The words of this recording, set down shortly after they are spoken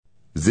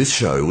This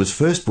show was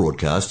first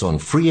broadcast on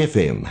Free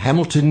FM,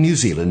 Hamilton, New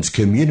Zealand's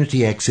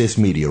community access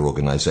media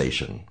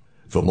organisation.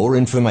 For more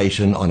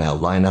information on our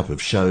lineup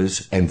of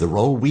shows and the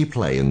role we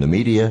play in the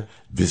media,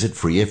 visit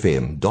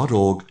freefm.org.nz.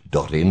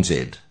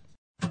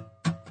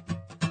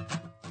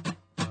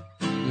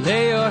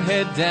 Lay your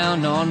head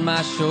down on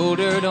my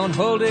shoulder, don't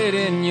hold it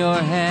in your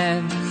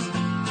hands.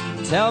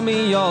 Tell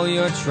me all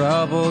your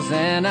troubles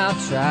and I'll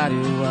try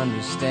to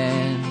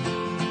understand.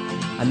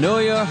 I know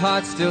your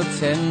heart's still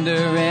tender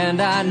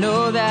and I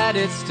know that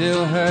it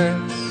still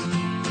hurts.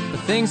 But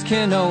things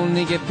can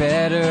only get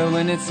better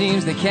when it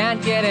seems they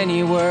can't get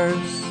any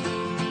worse.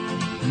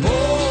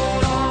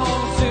 Hold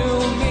on to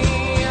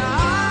me,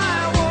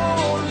 I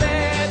won't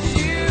let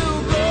you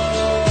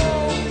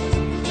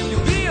go.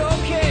 You'll be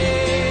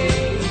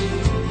okay,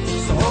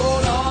 so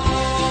hold on.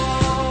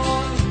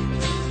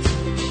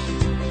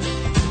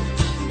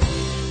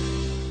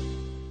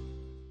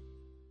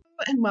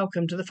 And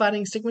welcome to the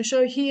Fighting Stigma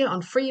Show here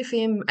on Free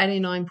FM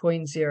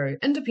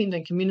 89.0,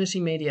 independent community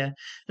media,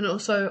 and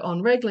also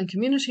on Raglan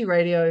Community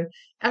Radio,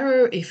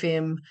 Arrow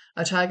FM,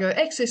 Otago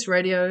Access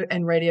Radio,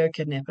 and Radio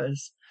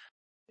Kidnappers.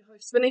 I'm your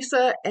host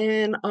Vanessa,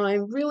 and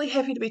I'm really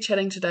happy to be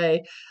chatting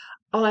today.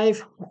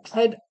 I've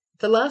had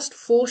the last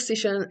 4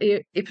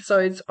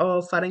 episodes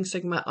of Fighting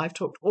Stigma. I've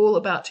talked all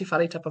about Te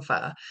Whare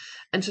Tapawhā,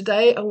 and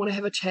today I want to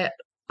have a chat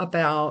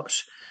about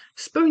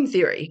spoon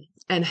theory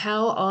and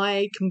how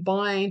I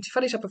combine Te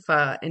Whare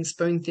Tapawhā and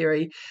spoon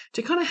theory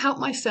to kind of help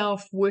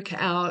myself work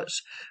out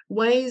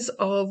ways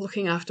of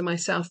looking after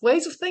myself,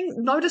 ways of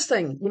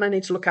noticing when I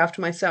need to look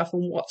after myself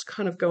and what's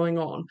kind of going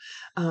on.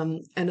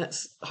 And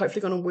it's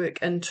hopefully going to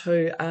work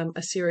into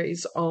a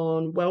series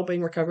on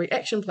Wellbeing Recovery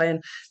Action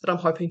Plan that I'm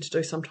hoping to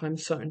do sometime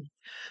soon.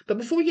 But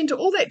before we get into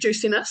all that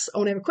juiciness, I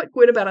want to have a quick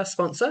word about our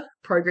sponsor,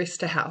 Progress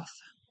to Health.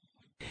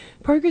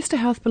 Progress to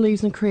Health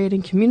believes in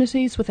creating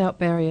communities without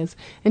barriers,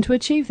 and to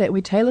achieve that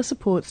we tailor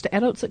supports to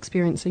adults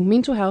experiencing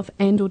mental health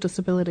and/or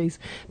disabilities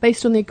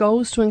based on their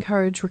goals to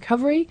encourage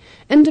recovery,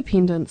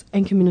 independence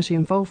and community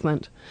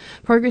involvement.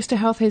 Progress to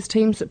Health has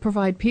teams that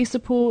provide peer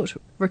support,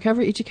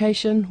 recovery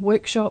education,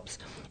 workshops,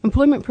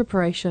 employment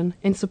preparation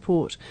and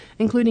support,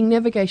 including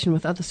navigation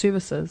with other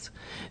services.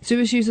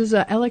 Service users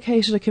are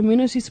allocated a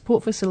community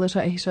support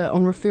facilitator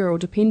on referral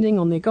depending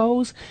on their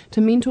goals to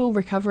mental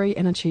recovery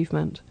and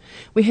achievement.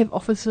 We have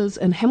offices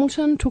in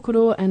Hamilton,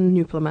 Tokoroa and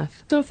New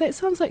Plymouth. So if that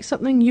sounds like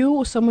something you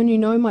or someone you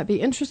know might be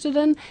interested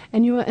in,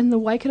 and you are in the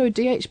Waikato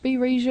DHB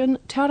region,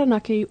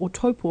 Taranaki or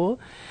Taupo,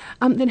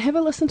 then have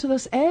a listen to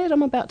this ad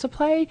I'm about to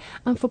play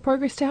for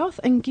Progress to Health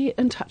and get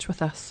in touch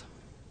with us.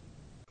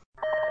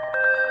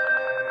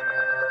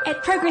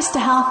 At Progress to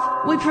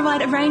Health, we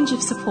provide a range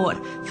of support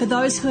for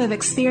those who have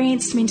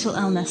experienced mental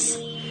illness.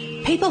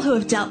 People who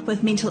have dealt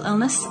with mental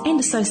illness and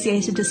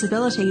associated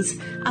disabilities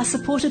are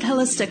supported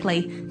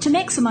holistically to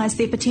maximise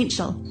their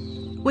potential.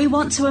 We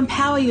want to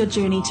empower your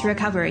journey to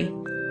recovery.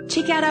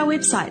 Check out our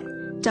website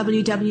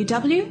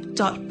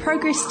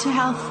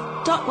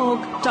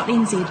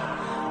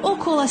www.progresstohealth.org.nz or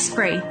call us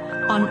free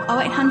on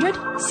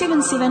 0800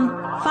 77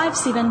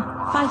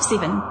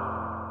 5757.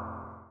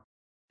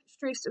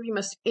 If you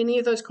missed any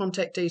of those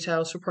contact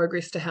details for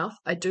Progress to Health,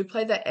 I do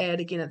play that ad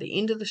again at the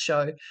end of the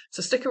show.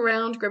 So stick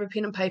around, grab a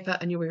pen and paper,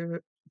 and you'll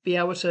be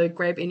able to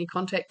grab any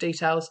contact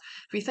details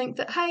if you think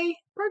that, hey,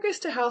 Progress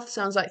to Health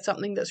sounds like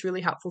something that's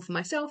really helpful for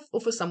myself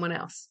or for someone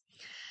else.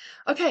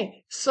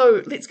 Okay,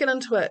 so let's get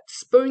into it.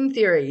 Spoon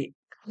theory.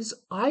 Because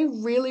I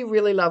really,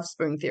 really love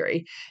spoon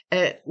theory.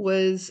 It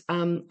was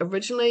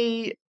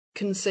originally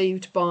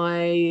conceived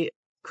by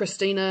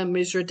Christina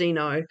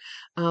Mesradino,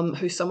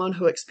 who's someone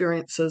who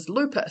experiences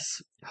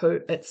lupus,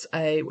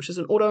 which is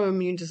an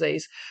autoimmune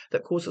disease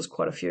that causes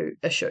quite a few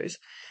issues.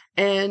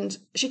 And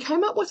she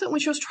came up with it when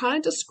she was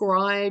trying to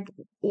describe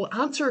or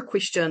answer a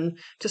question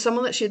to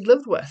someone that she had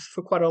lived with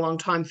for quite a long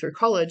time through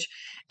college.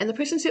 And the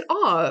person said,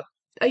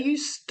 do you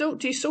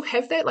still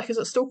have that? Like, is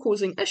it still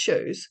causing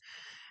issues?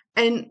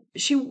 And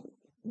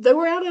they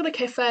were out at a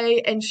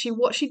cafe, and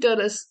what she did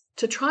is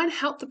to try and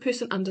help the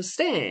person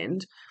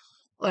understand,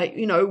 like,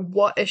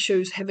 what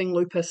issues having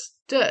lupus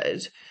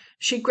did.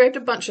 She grabbed a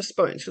bunch of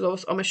spoons,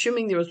 because I'm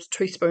assuming there was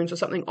 2 spoons or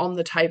something on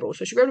the table.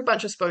 So she grabbed a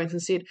bunch of spoons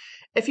and said,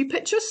 if you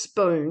picture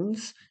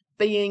spoons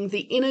being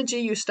the energy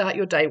you start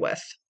your day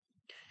with,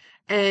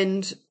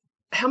 and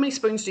how many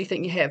spoons do you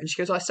think you have? And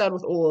she goes, I started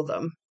with all of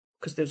them,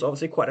 because there's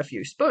obviously quite a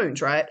few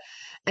spoons, right?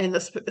 And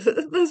this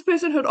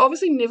person who'd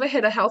obviously never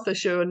had a health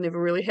issue and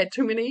never really had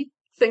too many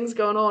things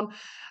going on,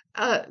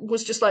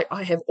 was just like,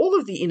 I have all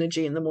of the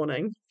energy in the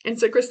morning. And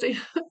so Christine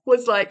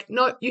was like,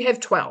 no, you have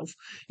 12.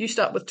 You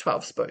start with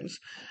 12 spoons.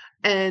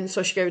 And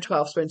so she gave her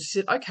 12 spoons. She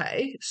said,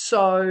 okay,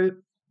 so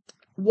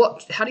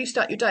how do you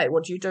start your day?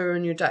 What do you do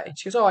in your day?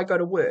 She goes, I go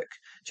to work.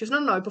 She goes,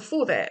 no,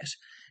 before that.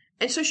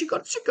 And so she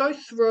got to go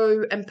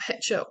through and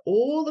picture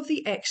all of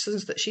the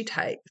actions that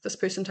this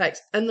person takes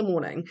in the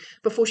morning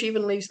before she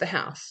even leaves the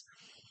house.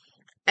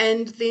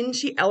 And then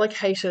she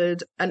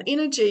allocated an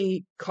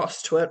energy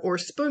cost to it or a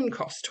spoon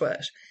cost to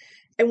it.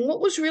 And what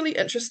was really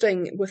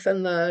interesting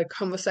within the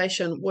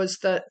conversation was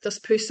that this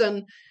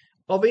person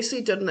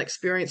obviously didn't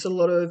experience a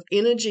lot of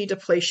energy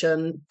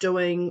depletion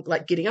doing,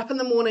 like, getting up in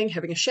the morning,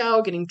 having a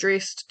shower, getting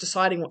dressed,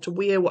 deciding what to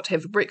wear, what to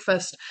have for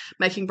breakfast,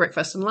 making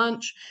breakfast and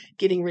lunch,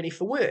 getting ready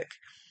for work.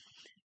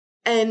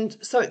 And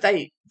so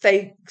they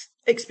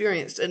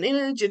experienced an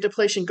energy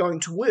depletion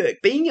going to work,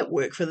 being at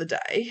work for the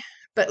day,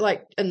 but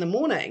like in the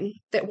morning,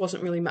 that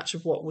wasn't really much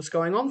of what was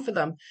going on for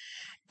them.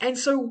 And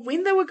so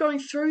when they were going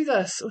through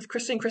this with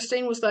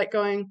Christine was like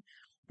going,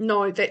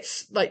 no,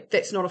 that's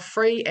not a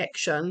free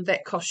action.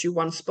 That costs you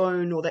 1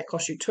 spoon, or that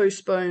costs you 2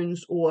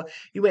 spoons, or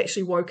you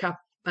actually woke up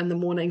in the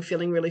morning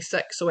feeling really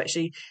sick, so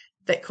actually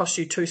that costs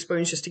you 2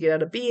 spoons just to get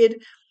out of bed.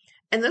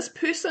 And this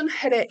person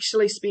had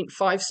actually spent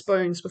 5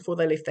 spoons before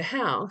they left the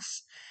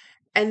house.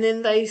 And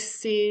then they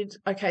said,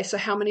 okay, so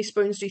how many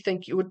spoons do you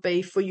think it would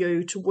be for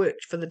you to work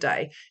for the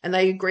day? And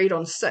they agreed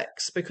on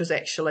 6, because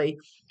actually,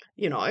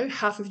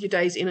 half of your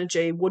day's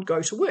energy would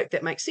go to work.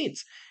 That makes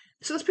sense.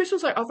 So this person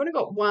was like, I've only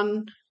got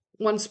one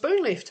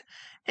spoon left.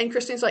 And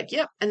Christine's like,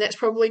 yep, and that's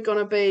probably going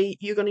to be,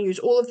 you're going to use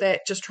all of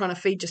that just trying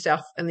to feed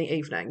yourself in the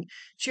evening.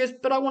 She goes,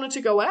 but I wanted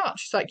to go out.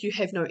 She's like, you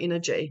have no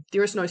energy.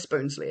 There is no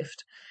spoons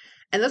left.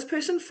 And this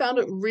person found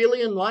it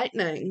really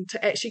enlightening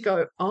to actually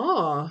go,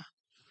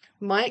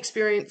 my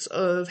experience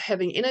of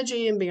having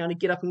energy and being able to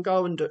get up and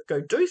go and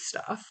go do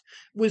stuff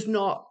was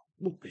not,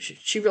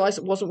 she realized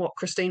it wasn't what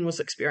Christine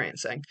was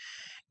experiencing.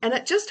 And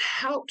it just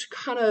helped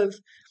kind of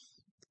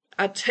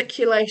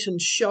articulate and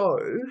show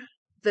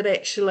that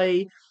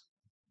actually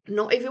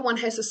not everyone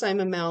has the same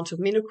amount of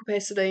mental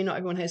capacity, not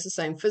everyone has the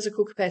same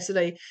physical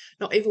capacity,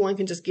 not everyone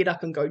can just get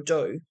up and go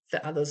do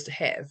that others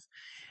have.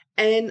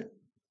 And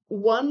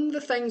one of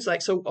the things,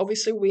 so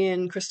obviously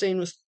when Christine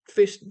was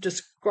first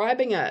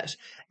describing it,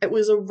 it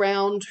was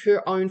around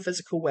her own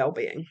physical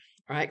well-being,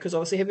 right? Because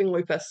obviously having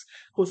lupus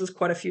causes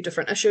quite a few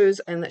different issues,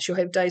 and that she'll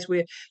have days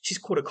where she's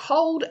caught a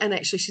cold and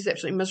actually she's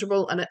absolutely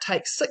miserable, and it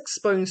takes 6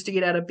 spoons to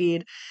get out of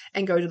bed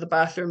and go to the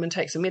bathroom and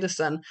take some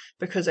medicine,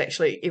 because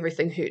actually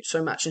everything hurts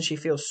so much and she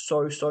feels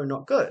so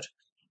not good,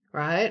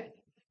 right?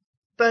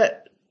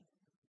 But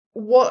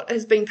what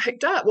has been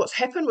picked up, what's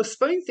happened with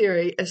spoon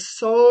theory, is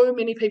so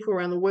many people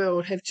around the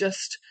world have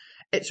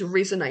it's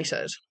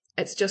resonated.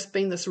 It's just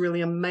been this really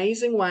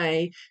amazing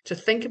way to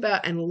think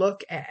about and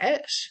look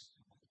at,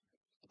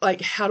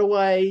 like, how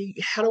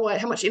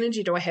much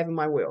energy do I have in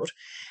my world?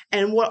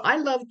 And what I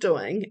love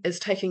doing is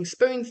taking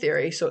spoon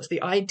theory, so it's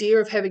the idea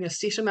of having a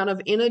set amount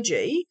of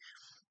energy,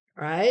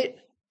 right,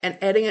 and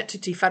adding it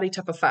to Te Whare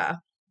Tapawhā.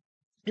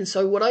 And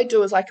so what I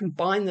do is I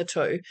combine the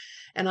two,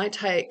 and I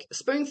take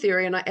spoon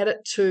theory and I add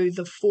it to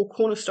the 4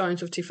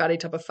 cornerstones of Te Whare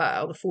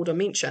Tapawhā, or the 4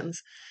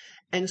 dimensions.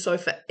 And so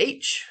for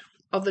each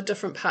of the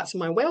different parts of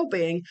my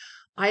well-being,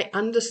 I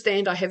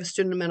understand I have a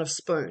certain amount of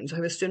spoons. I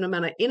have a certain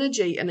amount of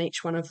energy in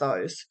each one of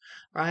those,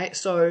 right?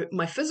 So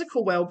my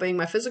physical well-being,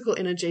 my physical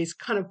energy is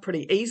kind of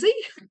pretty easy.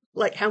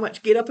 Like, how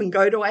much get up and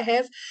go do I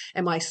have?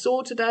 Am I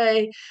sore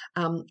today?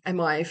 Am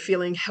I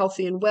feeling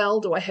healthy and well?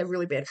 Do I have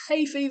really bad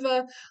hay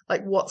fever?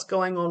 Like, what's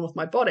going on with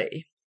my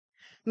body?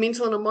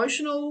 Mental and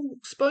emotional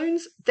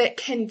spoons, that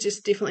can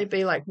just definitely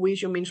be like,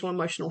 where's your mental and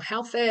emotional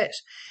health at?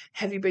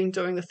 Have you been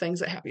doing the things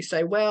that help you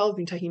stay well? Have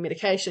you been taking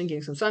medication,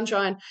 getting some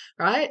sunshine,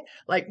 right?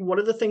 Like, what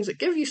are the things that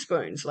give you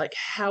spoons? Like,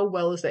 how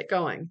well is that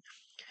going?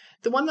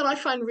 The one that I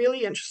find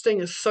really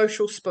interesting is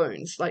social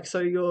spoons, like, so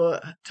your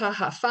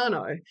taha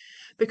whānau,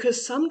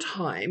 because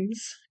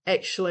sometimes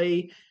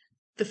actually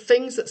the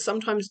things that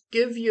sometimes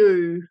give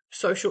you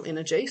social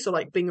energy, so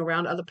like being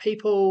around other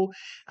people,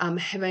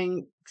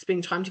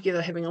 spending time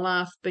together, having a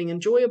laugh, being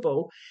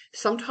enjoyable,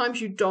 sometimes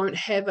you don't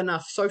have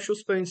enough social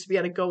spoons to be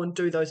able to go and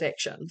do those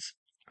actions,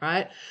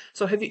 right?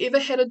 So have you ever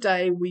had a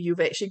day where you've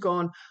actually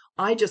gone,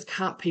 I just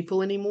can't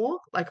people anymore?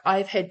 Like,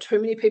 I've had too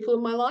many people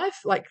in my life.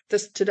 Like,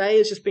 this today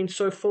has just been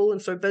so full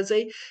and so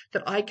busy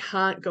that I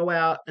can't go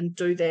out and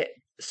do that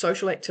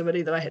social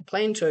activity that I had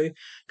planned to,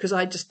 because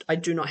I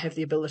do not have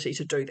the ability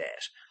to do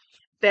that.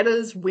 That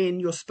is when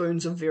your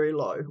spoons are very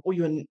low, or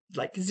you're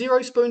like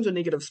 0 spoons or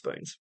negative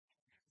spoons.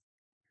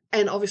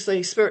 And obviously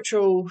your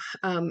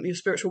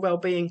spiritual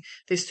well-being,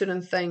 there's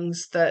certain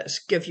things that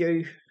give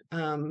you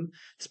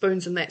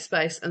spoons in that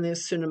space, and there's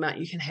a certain amount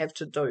you can have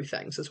to do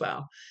things as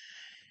well.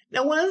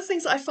 Now, one of the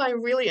things I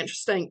find really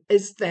interesting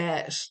is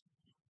that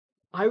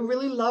I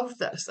really love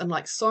this, and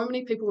like so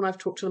many people when I've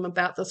talked to them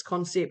about this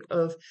concept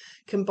of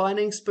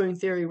combining spoon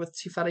theory with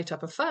Te Whare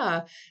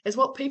Tapawhā, is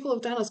what people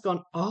have done is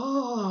gone,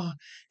 oh,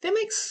 that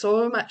makes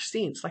so much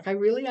sense. Like, I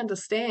really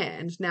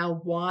understand now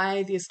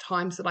why there's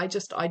times that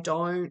I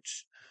don't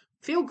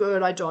feel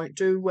good, I don't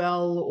do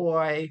well,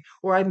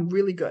 or I'm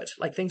really good,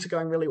 like things are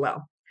going really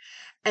well.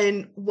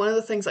 And one of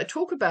the things I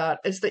talk about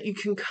is that you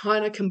can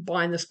kind of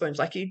combine the spoons.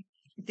 Like,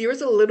 there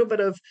is a little bit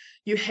of,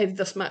 you have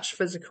this much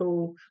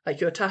physical, like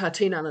your taha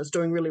tinana is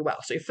doing really well.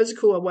 So your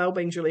physical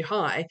well-being is really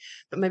high,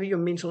 but maybe your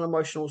mental and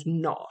emotional is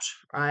not,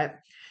 right?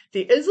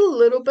 there is a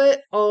little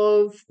bit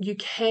of, you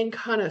can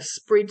kind of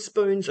spread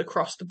spoons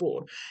across the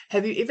board.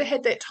 Have you ever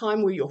had that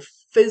time where you're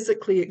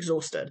physically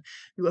exhausted?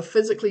 You are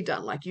physically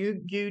done. Like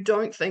you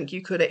don't think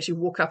you could actually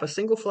walk up a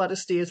single flight of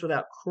stairs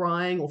without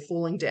crying or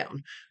falling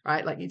down,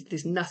 right? Like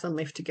there's nothing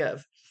left to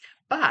give.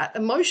 But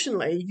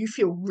emotionally, you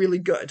feel really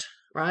good,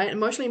 right?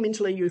 Emotionally,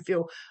 mentally, you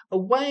feel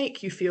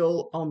awake, you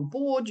feel on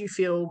board, you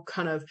feel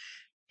kind of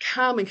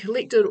calm and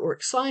collected or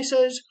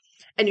excited,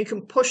 and you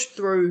can push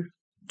through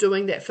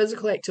doing that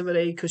physical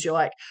activity because you're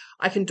like,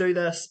 I can do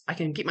this, I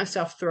can get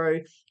myself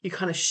through. You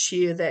kind of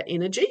share that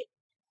energy.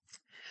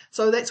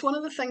 So that's one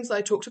of the things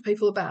I talk to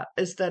people about,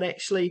 is that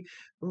actually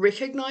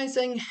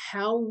recognizing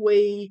how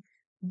we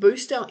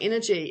boost our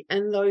energy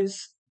in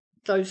those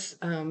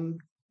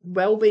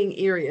well-being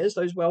areas,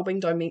 those well-being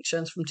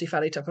dimensions from Te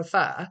Whare Tapa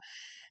Whā.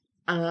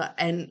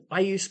 And I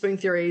use spoon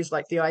theory as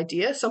like the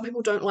idea. Some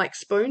people don't like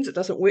spoons, it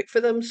doesn't work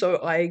for them, so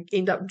I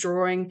end up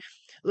drawing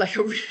like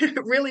a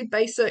really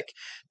basic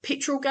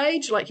petrol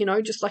gauge, like,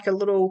 just like a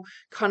little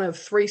kind of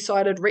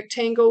 3-sided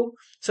rectangle,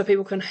 so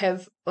people can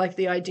have like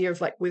the idea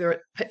of like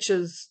whether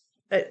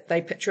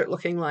they picture it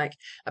looking like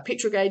a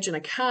petrol gauge in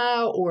a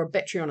car or a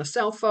battery on a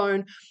cell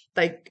phone.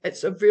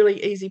 It's a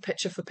really easy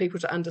picture for people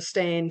to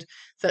understand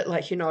that,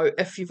 like,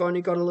 if you've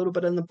only got a little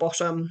bit in the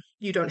bottom,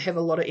 you don't have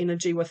a lot of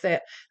energy with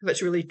that. If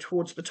it's really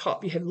towards the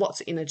top, you have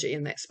lots of energy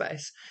in that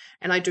space.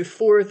 And I do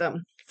 4 of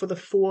them for the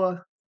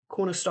 4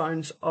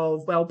 cornerstones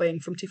of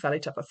well-being from Te Whare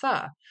Tapa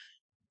Whā.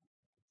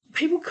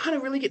 People kind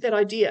of really get that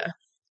idea.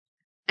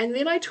 And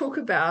then I talk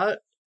about,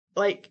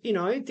 like,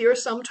 there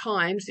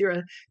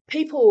are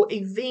people,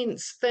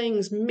 events,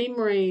 things,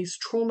 memories,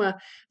 trauma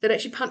that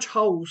actually punch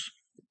holes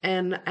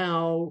in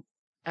our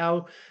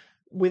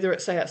whether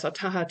it's, say, it's our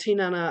taha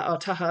tinana, our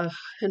taha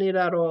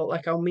hinera, or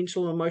like our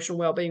mental and emotional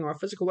well-being or our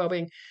physical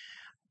well-being,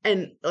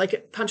 and like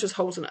it punches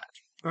holes in it,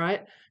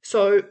 right?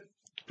 So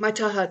my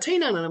taha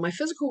tinana, my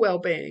physical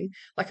well-being,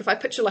 like if I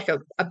picture like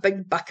a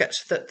big bucket,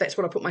 that's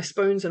what I put my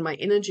spoons and my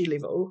energy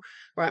level,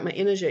 right, my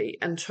energy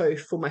into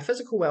for my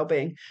physical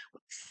well-being,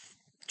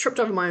 tripped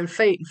over my own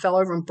feet and fell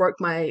over and broke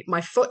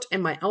my foot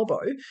and my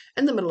elbow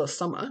in the middle of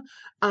summer,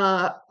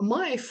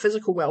 my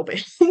physical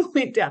well-being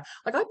went down.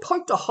 Like I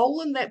poked a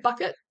hole in that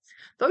bucket,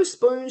 those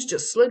spoons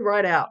just slid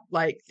right out.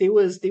 Like there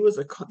was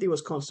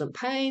constant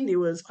pain.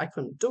 I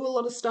couldn't do a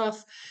lot of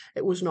stuff.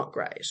 It was not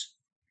great.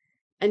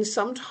 And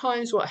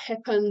sometimes what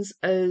happens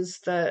is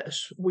that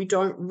we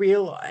don't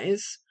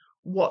realize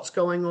what's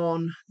going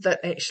on,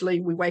 that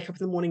actually we wake up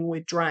in the morning,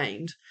 we're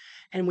drained.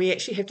 And we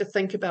actually have to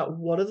think about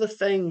what are the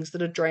things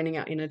that are draining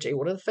our energy?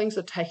 What are the things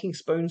that are taking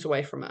spoons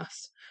away from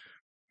us?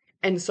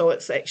 And so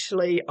it's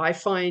actually, I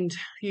find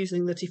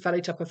using the Te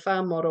Whare Tapa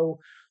Whā model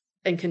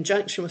in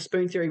conjunction with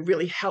spoon theory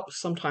really helps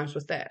sometimes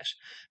with that.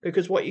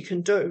 Because what you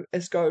can do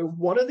is go,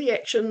 what are the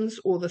actions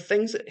or the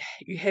things that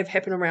you have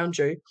happen around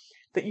you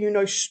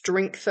that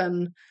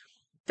strengthen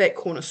that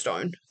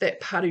cornerstone, that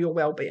part of your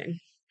well-being?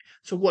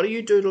 So what do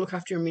you do to look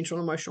after your mental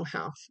and emotional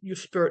health, your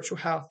spiritual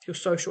health, your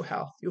social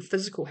health, your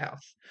physical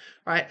health,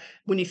 right?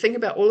 When you think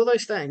about all of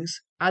those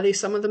things, are there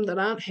some of them that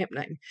aren't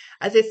happening?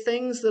 Are there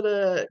things that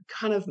are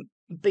kind of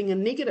being a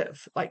negative,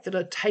 like that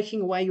are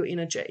taking away your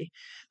energy?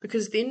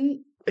 Because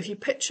then if you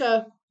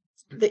picture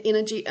the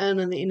energy in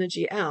and the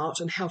energy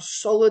out and how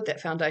solid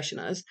that foundation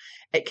is,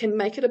 it can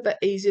make it a bit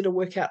easier to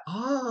work out,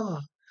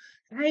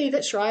 hey,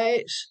 that's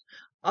right.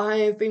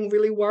 I've been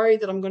really worried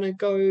that I'm going to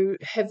go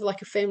have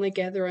like a family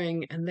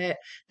gathering, and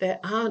that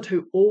aunt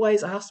who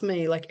always asks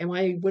me, like,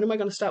 when am I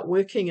going to start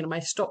working, and am I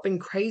stop being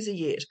crazy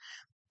yet?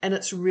 And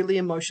it's really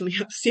emotionally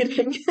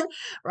upsetting,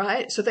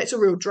 right? So that's a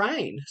real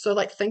drain. So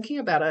like thinking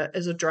about it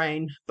as a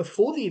drain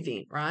before the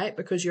event, right?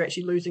 Because you're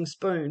actually losing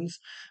spoons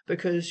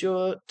because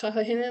your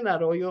taha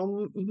hinera or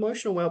your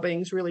emotional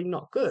well-being is really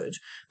not good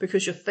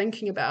because you're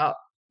thinking about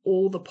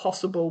all the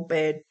possible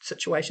bad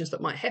situations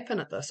that might happen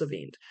at this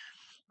event.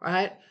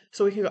 Right?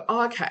 So we can go,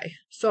 okay,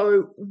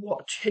 so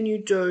what can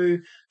you do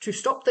to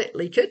stop that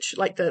leakage,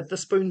 like the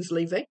spoons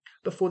leaving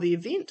before the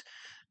event?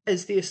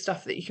 Is there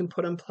stuff that you can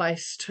put in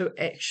place to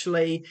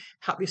actually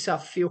help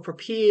yourself feel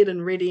prepared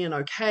and ready and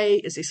okay?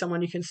 Is there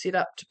someone you can set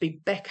up to be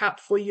backup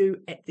for you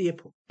at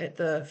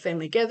the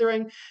family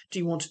gathering? Do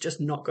you want to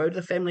just not go to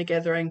the family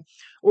gathering?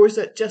 Or is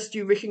it just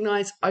you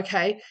recognize,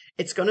 okay,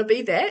 it's going to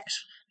be that.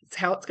 It's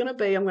how it's going to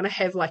be. I'm going to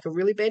have like a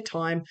really bad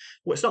time.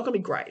 Well, it's not going to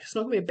be great. It's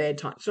not going to be a bad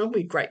time. It's not going to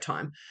be a great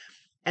time.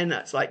 And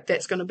it's like,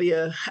 that's going to be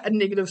a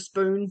negative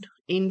spoon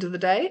end of the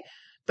day.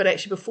 But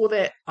actually before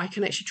that, I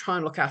can actually try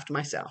and look after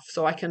myself.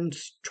 So I can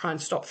try and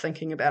stop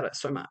thinking about it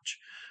so much,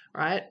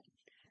 right?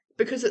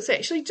 Because it's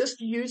actually just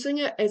using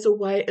it as a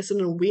way, as an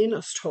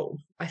awareness tool,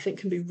 I think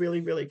can be really,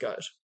 really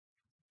good.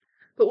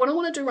 But what I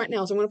want to do right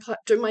now is I'm going to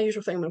do my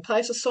usual thing. I'm going to play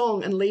us a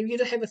song and leave you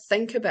to have a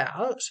think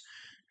about,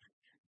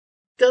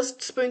 does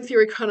spoon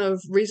theory kind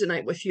of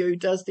resonate with you?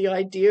 Does the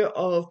idea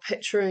of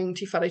picturing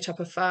Te Whare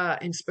Tapa Whā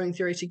and spoon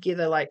theory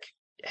together, like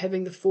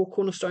having the 4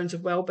 cornerstones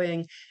of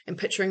well-being and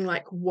picturing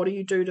like what do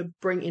you do to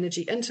bring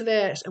energy into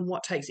that and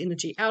what takes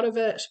energy out of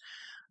it,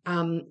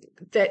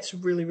 that's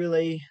really,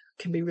 really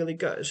can be really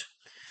good.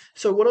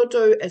 So what I'll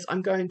do is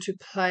I'm going to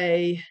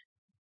play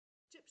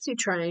Gypsy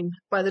Train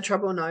by the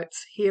Trouble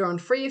Notes here on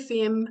Free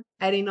FM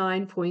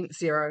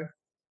 89.0.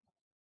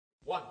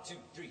 1, 2,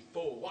 3,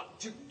 4, 1,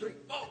 2, 3,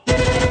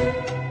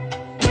 4.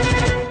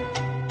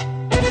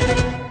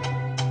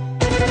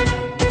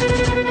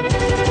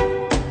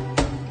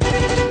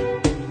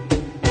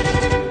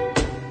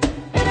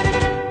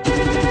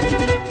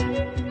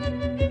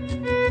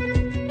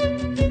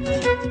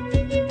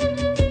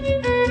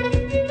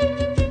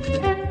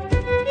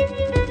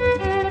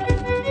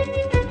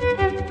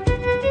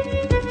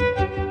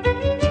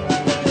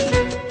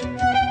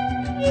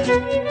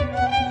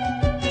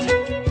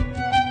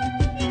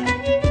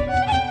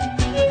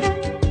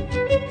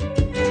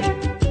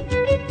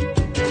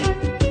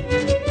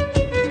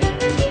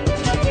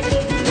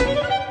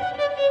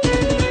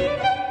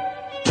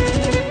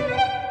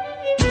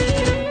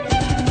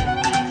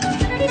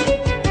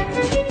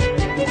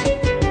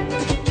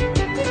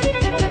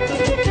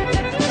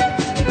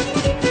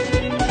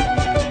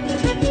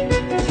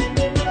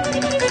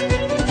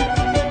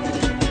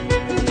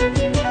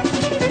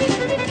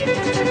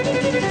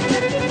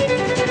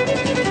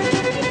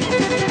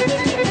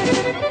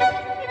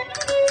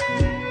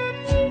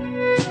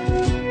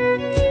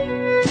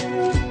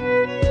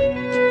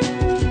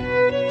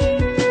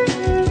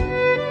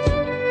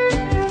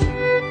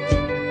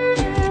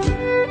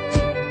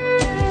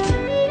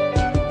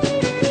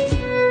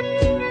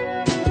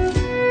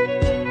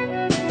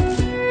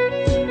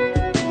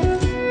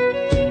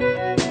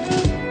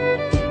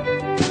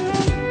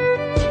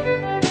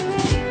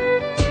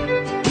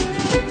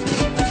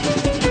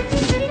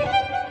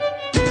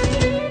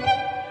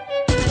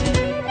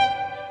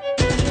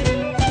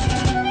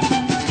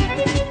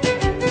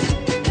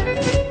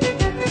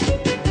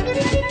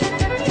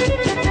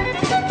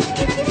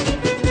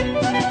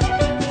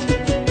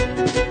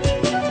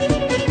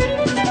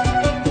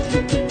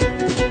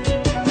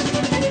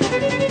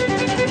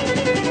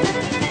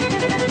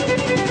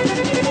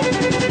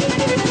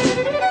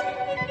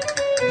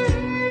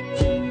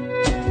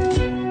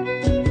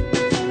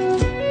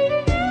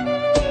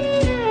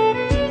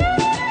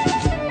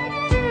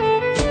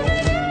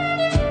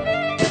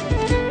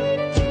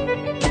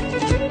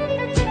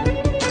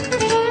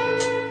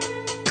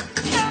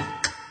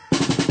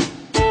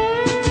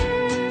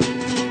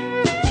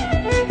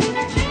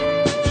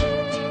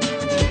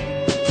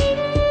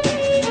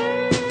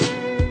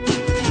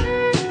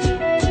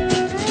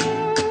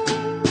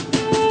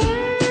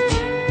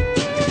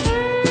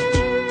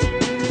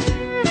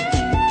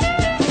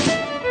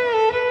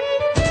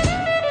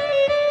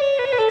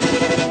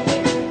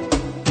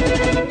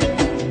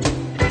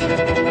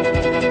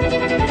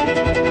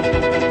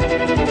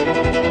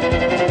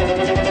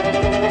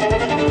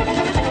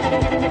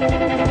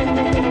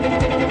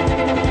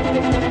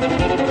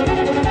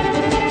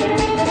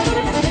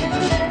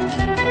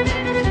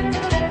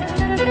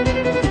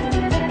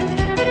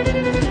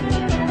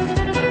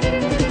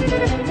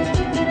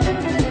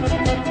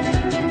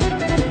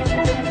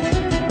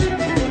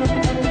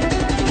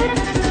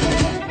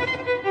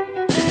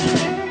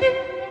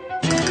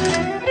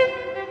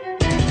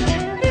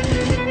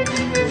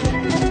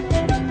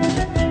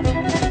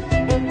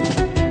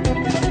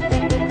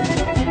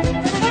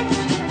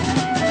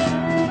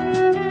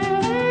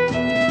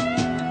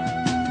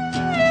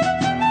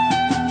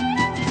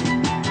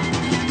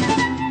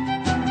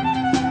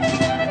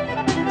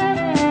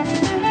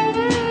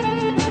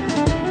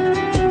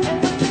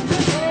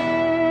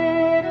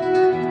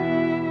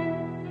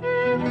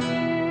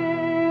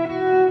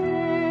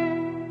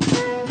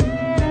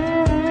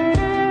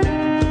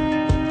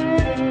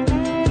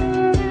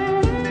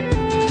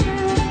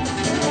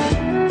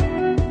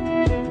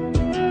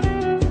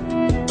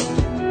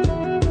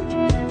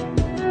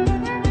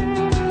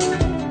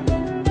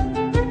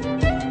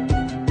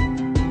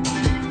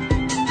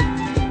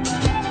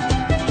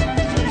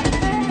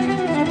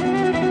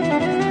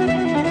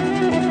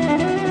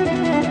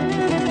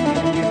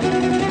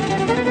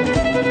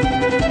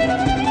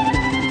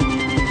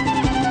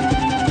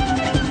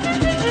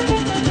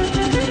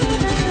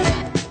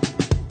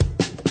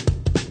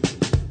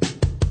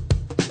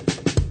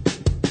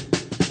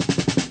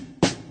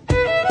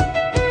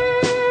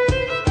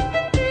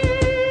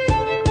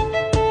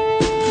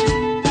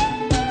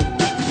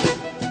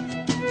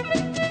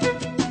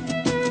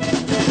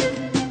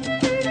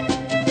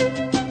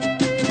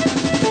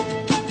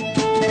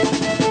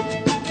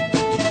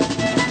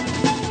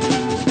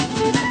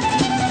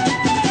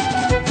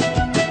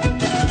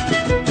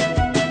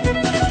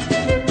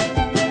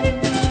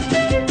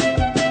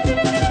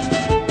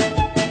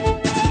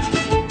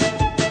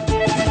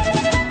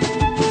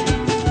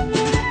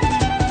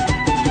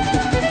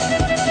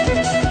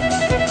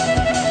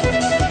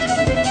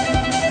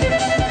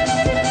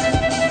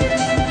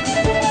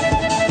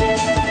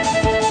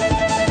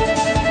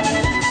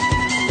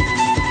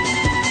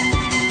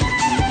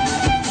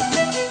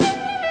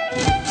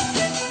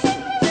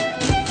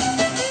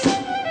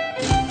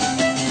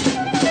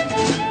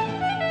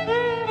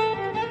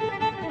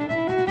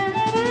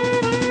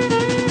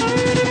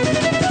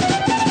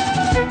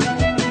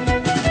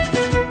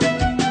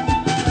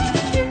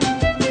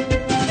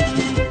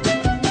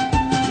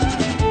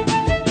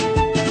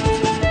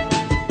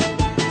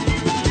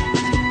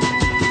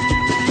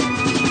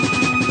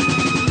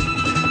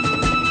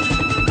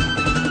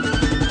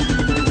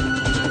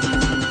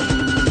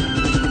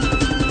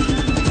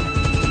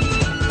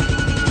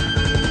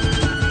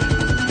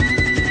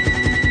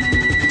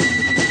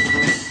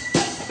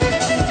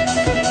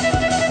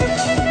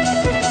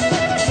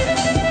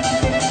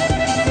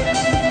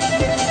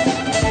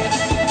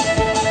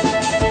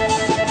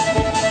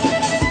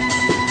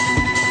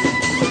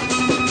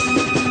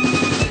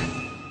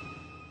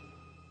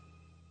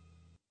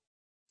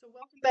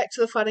 back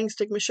to the Fighting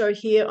Stigma Show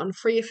here on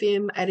Free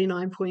FM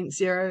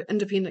 89.0,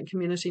 independent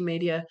community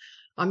media.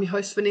 I'm your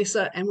host,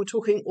 Vanessa, and we're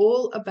talking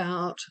all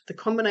about the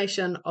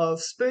combination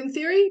of Spoon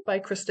Theory by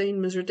Christine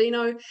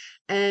Misradino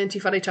and Te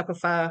Whare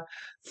Tapawha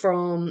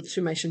from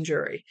Summation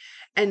Jury.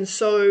 And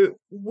so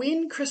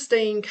when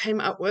Christine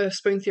came up with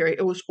Spoon Theory,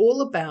 it was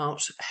all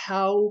about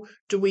how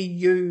do we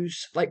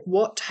use, like,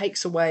 what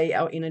takes away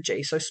our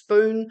energy. So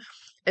spoon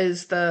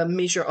is the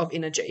measure of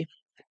energy.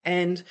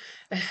 And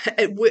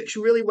it works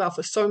really well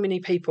for so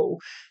many people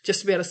just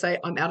to be able to say,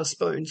 I'm out of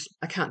spoons.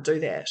 I can't do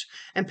that.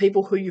 And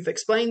people who you've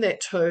explained that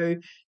to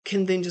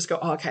can then just go,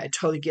 oh, okay, I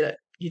totally get it.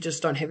 You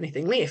just don't have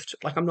anything left.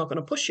 Like, I'm not going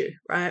to push you,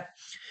 right?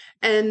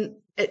 And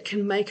it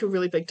can make a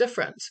really big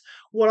difference.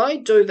 What I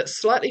do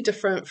that's slightly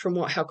different from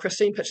how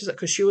Christine pictures it,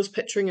 because she was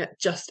picturing it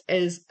just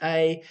as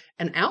an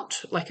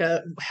out, like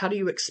how do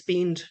you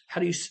expend,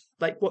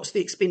 what's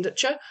the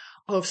expenditure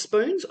of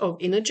spoons, of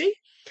energy?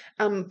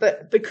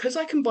 But because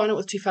I combine it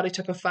with Te Whare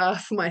Tapawha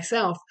for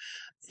myself,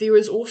 there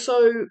is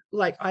also,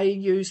 like, I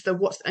use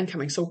what's the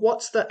incoming. So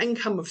what's the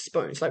income of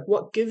spoons? Like,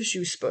 what gives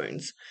you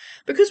spoons?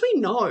 Because we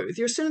know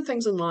there are certain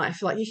things in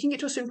life, like you can get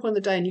to a certain point in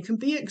the day and you can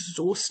be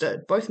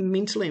exhausted, both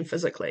mentally and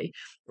physically,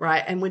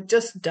 right? And we're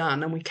just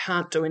done and we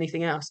can't do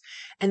anything else.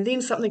 And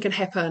then something can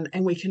happen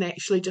and we can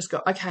actually just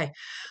go, okay,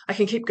 I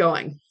can keep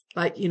going.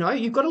 Like, you know,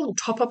 you've got a little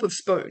top up of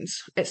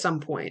spoons at some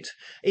point.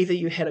 Either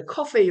you had a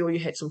coffee or you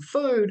had some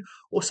food,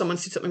 or someone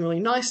said something really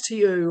nice to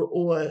you,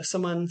 or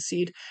someone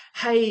said,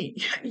 hey,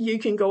 you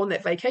can go on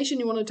that vacation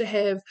you wanted to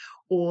have,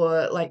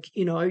 or, like,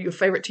 you know, your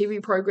favorite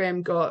TV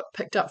program got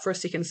picked up for a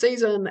second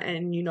season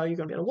and you know you're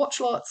going to be able to watch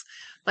lots.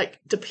 Like,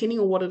 depending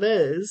on what it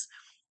is,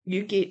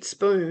 you get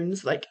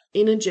spoons, like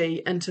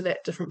energy, into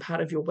that different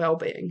part of your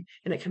well-being,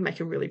 and it can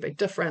make a really big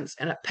difference,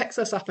 and it picks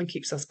us up and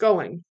keeps us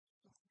going.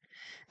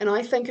 And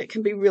I think it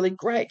can be really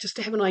great just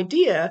to have an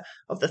idea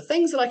of the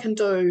things that I can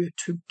do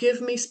to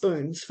give me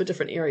spoons for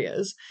different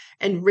areas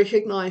and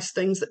recognize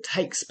things that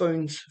take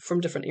spoons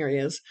from different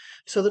areas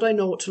so that I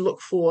know what to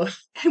look for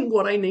and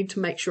what I need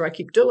to make sure I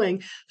keep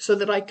doing so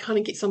that I kind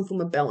of get some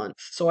form of balance.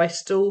 So I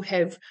still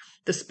have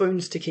the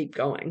spoons to keep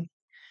going.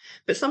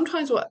 But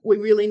sometimes what we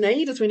really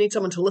need is we need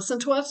someone to listen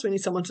to us. We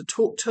need someone to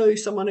talk to,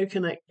 someone who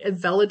can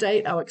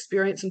validate our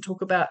experience and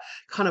talk about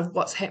kind of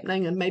what's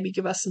happening and maybe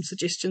give us some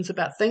suggestions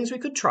about things we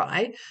could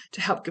try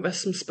to help give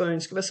us some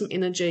spoons, give us some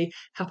energy,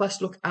 help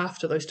us look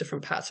after those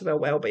different parts of our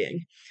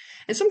well-being.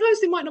 And sometimes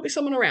there might not be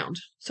someone around.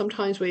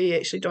 Sometimes we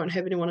actually don't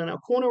have anyone in our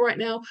corner right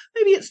now.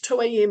 Maybe it's 2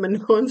 a.m. and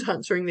no one's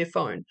answering their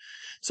phone.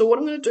 So what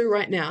I'm going to do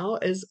right now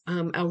is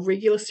our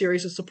regular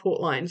series of support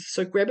lines.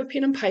 So grab a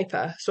pen and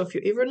paper. So if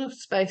you're ever in a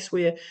space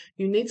where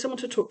you need someone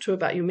to talk to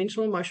about your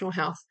mental and emotional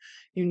health,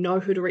 you know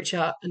who to reach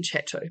out and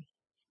chat to.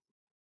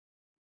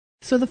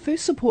 So the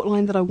first support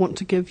line that I want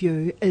to give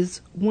you is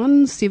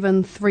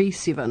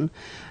 1737.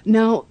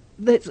 Now,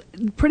 that's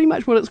pretty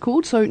much what it's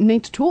called, so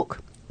Need to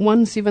Talk.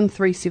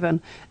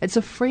 1737. It's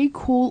a free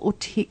call or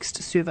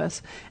text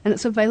service, and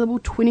it's available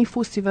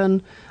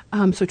 24/7,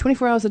 so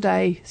 24 hours a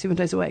day, 7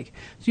 days a week.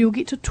 So you'll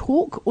get to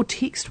talk or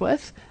text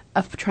with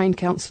a trained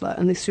counsellor,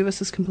 and this service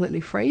is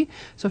completely free.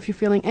 So if you're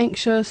feeling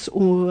anxious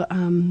or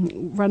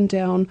run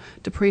down,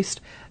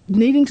 depressed,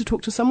 needing to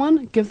talk to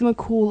someone, give them a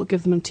call or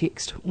give them a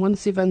text.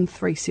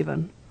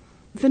 1737.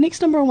 The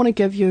next number I want to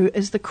give you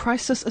is the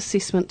Crisis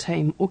Assessment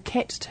Team, or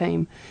CAT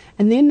team,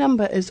 and their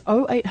number is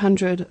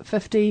 0800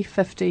 50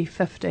 50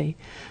 50.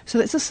 So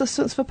that's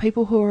assistance for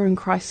people who are in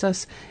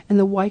crisis in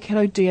the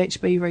Waikato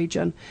DHB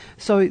region.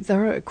 So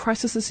they're a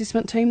crisis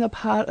assessment team, they're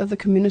part of the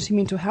community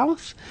mental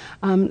health,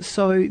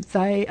 so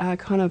they are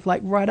kind of like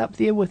right up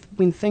there with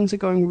when things are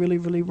going really,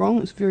 really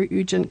wrong. It's very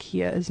urgent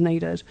care is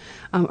needed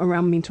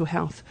around mental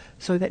health.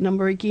 So that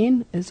number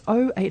again is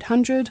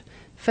 0800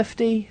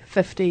 50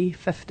 50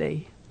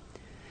 50.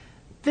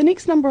 The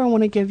next number I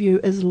want to give you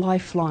is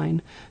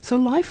Lifeline. So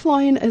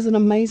Lifeline is an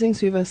amazing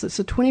service. It's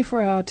a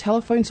 24-hour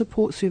telephone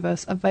support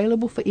service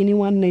available for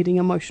anyone needing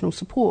emotional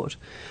support.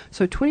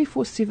 So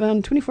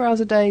 24/7, 24 hours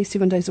a day,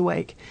 7 days a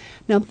week.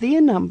 Now their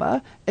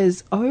number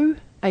is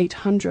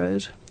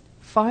 0800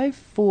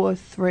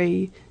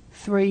 543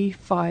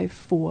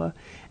 354,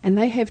 and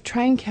they have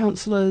trained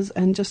counsellors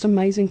and just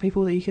amazing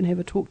people that you can have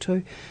a talk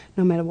to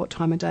no matter what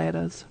time of day it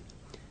is.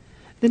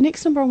 The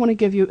next number I want to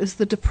give you is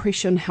the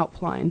Depression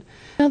Helpline.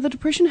 Now, the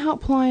Depression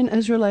Helpline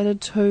is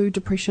related to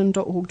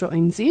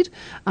depression.org.nz.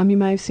 You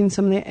may have seen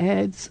some of their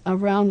ads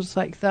around,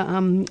 like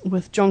the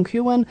with John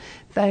Kirwan.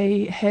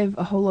 They have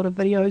a whole lot of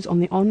videos on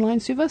the online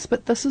service,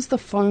 but this is the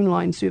phone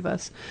line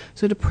service.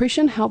 So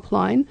Depression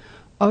Helpline,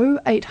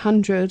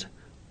 0800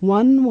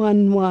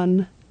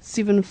 111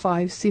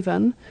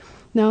 757.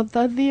 Now,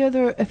 they're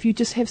there if you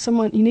just have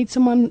someone, you need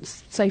someone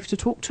safe to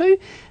talk to.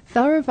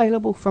 They're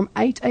available from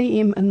 8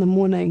 a.m. in the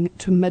morning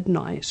to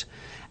midnight.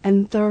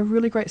 And they're a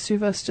really great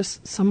service,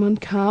 just someone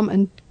calm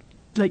and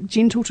like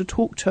gentle to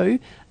talk to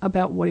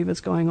about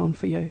whatever's going on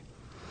for you.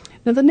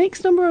 Now, the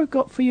next number I've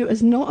got for you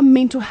is not a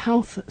mental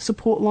health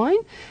support line,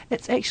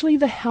 it's actually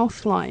the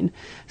health line.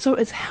 So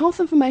it's health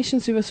information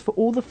service for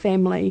all the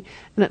family,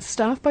 and it's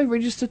staffed by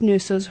registered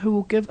nurses who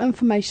will give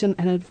information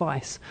and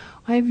advice.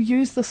 I have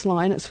used this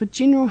line. It's for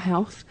general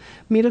health,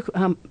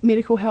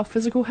 medical health,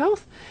 physical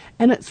health,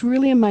 and it's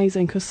really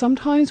amazing because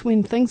sometimes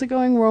when things are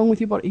going wrong with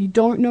your body, you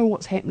don't know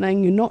what's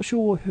happening, you're not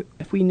sure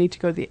if we need to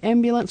go the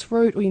ambulance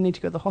route or you need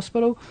to go to the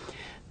hospital.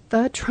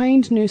 They're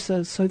trained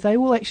nurses, so they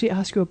will actually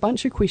ask you a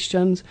bunch of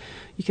questions.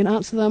 You can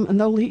answer them and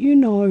they'll let you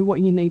know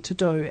what you need to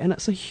do, and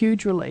it's a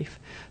huge relief.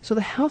 So the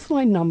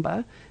Healthline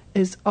number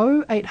is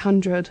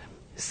 0800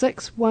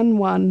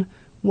 611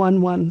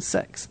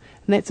 116,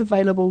 and that's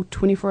available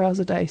 24 hours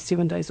a day,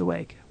 7 days a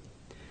week.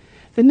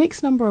 The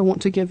next number I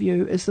want to give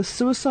you is the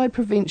Suicide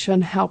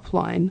Prevention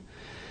Helpline.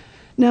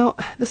 Now,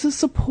 this is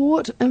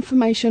support,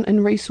 information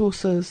and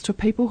resources to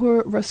people who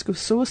are at risk of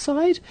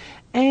suicide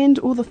and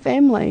or the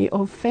family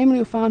or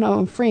whānau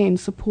and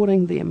friends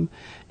supporting them.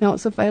 Now,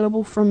 it's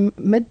available from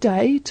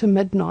midday to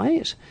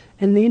midnight,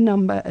 and their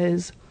number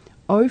is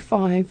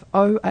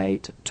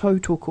 0508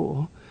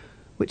 Tautoko,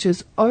 which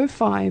is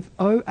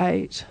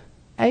 0508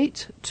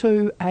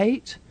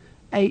 828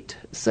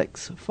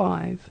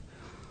 865.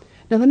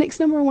 Now, the next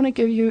number I want to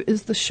give you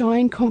is the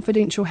Shine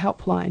Confidential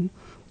Helpline.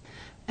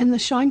 And the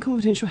Shine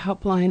Confidential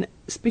Helpline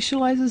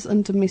specialises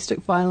in domestic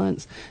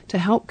violence to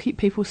help keep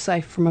people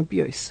safe from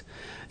abuse.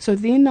 So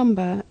their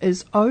number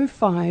is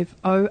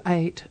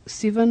 0508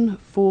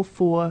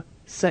 744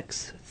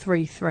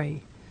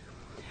 633.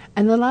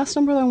 And the last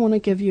number I want to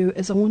give you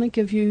is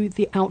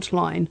the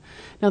Outline.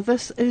 Now,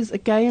 this is a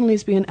Gay and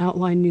Lesbian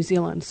Outline New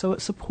Zealand. So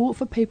it's support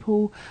for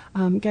people,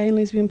 gay and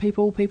lesbian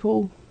people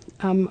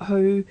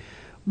who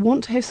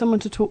want to have someone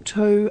to talk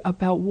to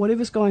about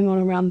whatever's going on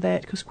around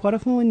that, because quite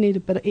often we need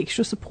a bit of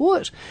extra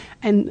support,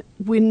 and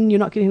when you're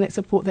not getting that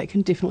support, that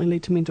can definitely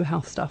lead to mental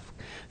health stuff.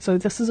 So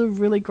this is a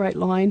really great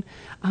line.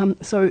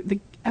 So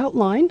the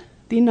Outline,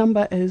 their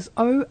number is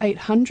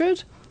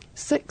 0800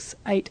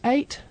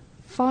 688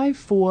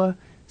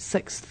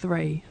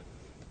 5463.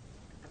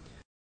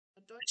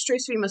 Don't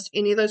stress if you missed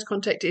any of those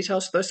contact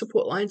details for those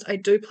support lines. I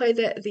do play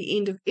that at the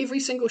end of every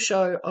single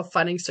show of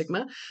Fighting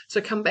Stigma.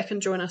 So come back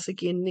and join us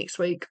again next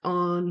week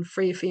on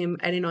Free FM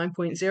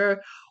 89.0,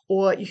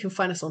 or you can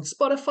find us on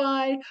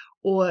Spotify,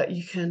 or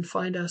you can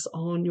find us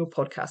on your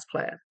podcast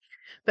player.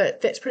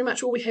 But that's pretty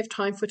much all we have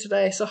time for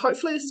today. So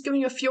hopefully this has given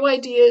you a few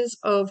ideas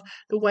of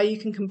the way you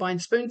can combine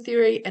spoon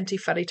theory and te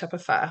whare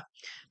tapawhā.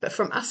 But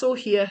from us all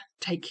here,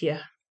 take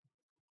care.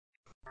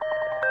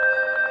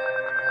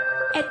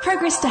 At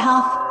Progress to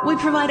Health, we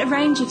provide a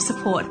range of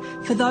support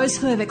for those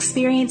who have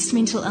experienced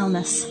mental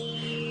illness.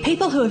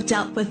 People who have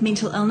dealt with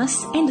mental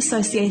illness and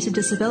associated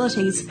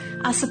disabilities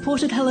are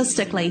supported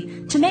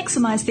holistically to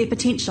maximise their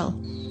potential.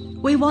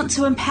 We want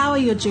to empower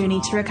your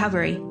journey to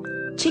recovery.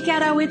 Check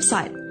out our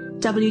website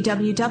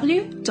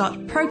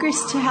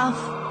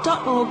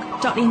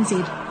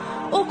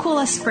www.progresstohealth.org.nz or call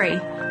us free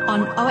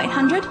on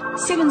 0800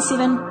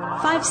 77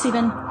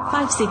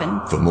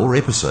 5757. For more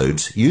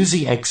episodes, use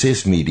the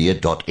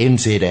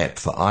accessmedia.nz app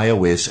for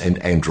iOS and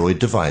Android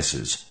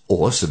devices,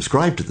 or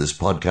subscribe to this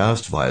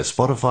podcast via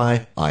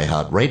Spotify,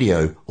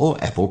 iHeartRadio, or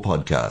Apple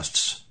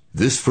Podcasts.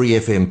 This Free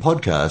FM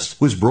podcast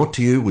was brought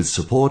to you with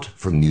support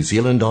from New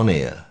Zealand On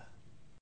Air.